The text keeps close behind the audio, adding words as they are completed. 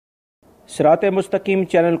सिरात मुस्तकीम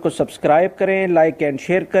चैनल को सब्सक्राइब करें, लाइक एंड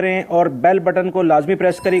शेयर करें और बेल बटन को लाजमी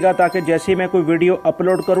प्रेस करिएगा ताकि जैसे ही मैं कोई वीडियो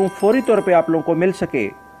अपलोड करूं फौरी तौर पे आप लोगों को मिल सके।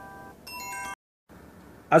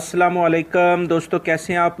 अस्सलामु अलैकुम दोस्तों,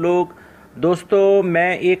 कैसे हैं आप लोग। दोस्तों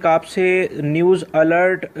मैं एक आपसे न्यूज़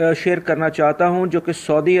अलर्ट शेयर करना चाहता हूं जो कि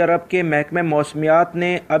सऊदी अरब के महकमे मौसमियात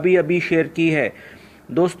ने अभी शेयर की है।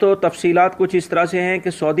 दोस्तों तफसीलात कुछ इस तरह से हैं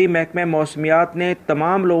कि सऊदी महकमे मौसमियात ने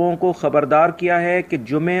तमाम लोगों को ख़बरदार किया है कि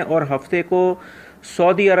जुमे और हफ्ते को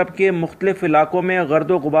सऊदी अरब के मुख्तलिफ इलाकों में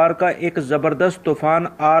गर्द गुबार का एक ज़बरदस्त तूफ़ान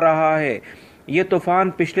आ रहा है। ये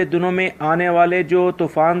तूफ़ान पिछले दिनों में आने वाले जो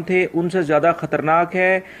तूफ़ान थे उनसे ज़्यादा ख़तरनाक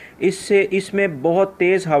है। इसमें बहुत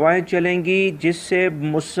तेज़ हवाएं चलेंगी जिससे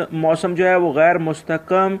मौसम जो है वो गैर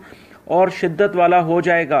मुस्तहकम और शिद्दत वाला हो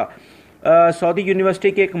जाएगा। सऊदी यूनिवर्सिटी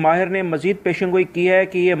के एक माहिर ने मज़ीद पेशेंगोई की है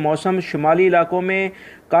कि ये मौसम शुमाली इलाकों में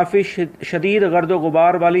काफ़ी शदीद गर्द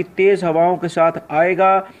गुबार वाली तेज़ हवाओं के साथ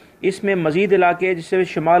आएगा। इसमें मज़ीद इलाके जिससे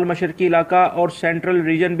शुमाल मशरकी इलाका और सेंट्रल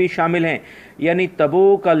रीजन भी शामिल हैं, यानी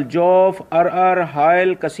तबूक, अल-जौफ, अरअर,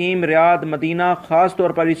 हायल, कसीम, रियाद, मदीना ख़ास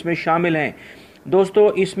तौर पर इसमें शामिल हैं।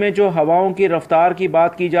 दोस्तों इसमें जो हवाओं की रफ्तार की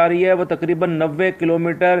बात की जा रही है वह तकरीबन 90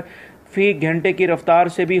 किलोमीटर फ़ी घंटे की रफ्तार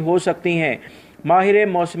से भी हो सकती हैं। माहिर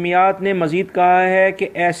मौसमियात ने मज़ीद कहा है कि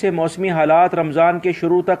ऐसे मौसमी हालात रमज़ान के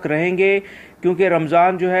शुरू तक रहेंगे क्योंकि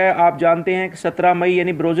रमज़ान जो है आप जानते हैं कि 17 मई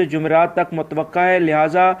यानी बरोज़ जुमेरात तक मुतवक्का है।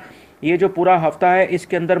 लिहाजा ये जो पूरा हफ़्ता है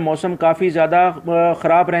इसके अंदर मौसम काफ़ी ज़्यादा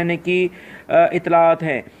ख़राब रहने की इतलात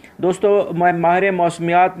हैं। दोस्तों माहिर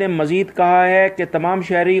मौसमियात ने मज़ीद कहा है कि तमाम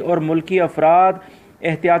शहरी और मुल्की अफराद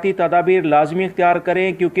एहतियाती तदाबीर लाजमी इख्तियार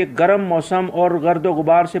करें क्योंकि गर्म मौसम और गर्द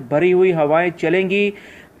गुबार से भरी हुई हवाएँ चलेंगी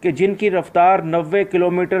कि जिनकी रफ्तार 90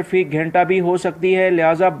 किलोमीटर फ़ी घंटा भी हो सकती है।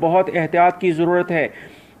 लिहाजा बहुत एहतियात की ज़रूरत है।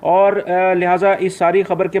 और लिहाजा इस सारी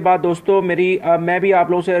ख़बर के बाद दोस्तों मैं भी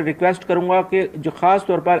आप लोगों से रिक्वेस्ट करूँगा कि जो ख़ास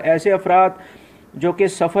तौर पर ऐसे अफराद जो कि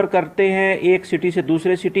सफ़र करते हैं एक सिटी से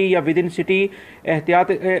दूसरे सिटी या विद इन सिटी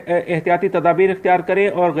एहतियाती तदाबीर इख्तियार करें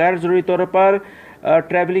और गैर ज़रूरी तौर पर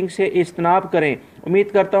ट्रैवलिंग से इज्तनाब करें।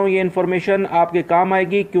 उम्मीद करता हूँ ये इन्फॉर्मेशन आपके काम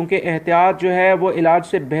आएगी क्योंकि एहतियात जो है वो इलाज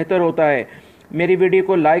से बेहतर होता है। मेरी वीडियो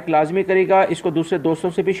को लाइक लाजमी करेगा, इसको दूसरे दोस्तों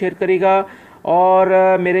से भी शेयर करेगा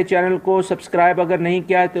और मेरे चैनल को सब्सक्राइब अगर नहीं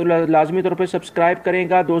किया है तो लाजमी तौर पर सब्सक्राइब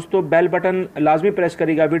करेगा। दोस्तों बेल बटन लाजमी प्रेस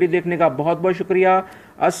करेगा। वीडियो देखने का बहुत बहुत शुक्रिया।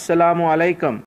 अस्सलामु अलैकुम।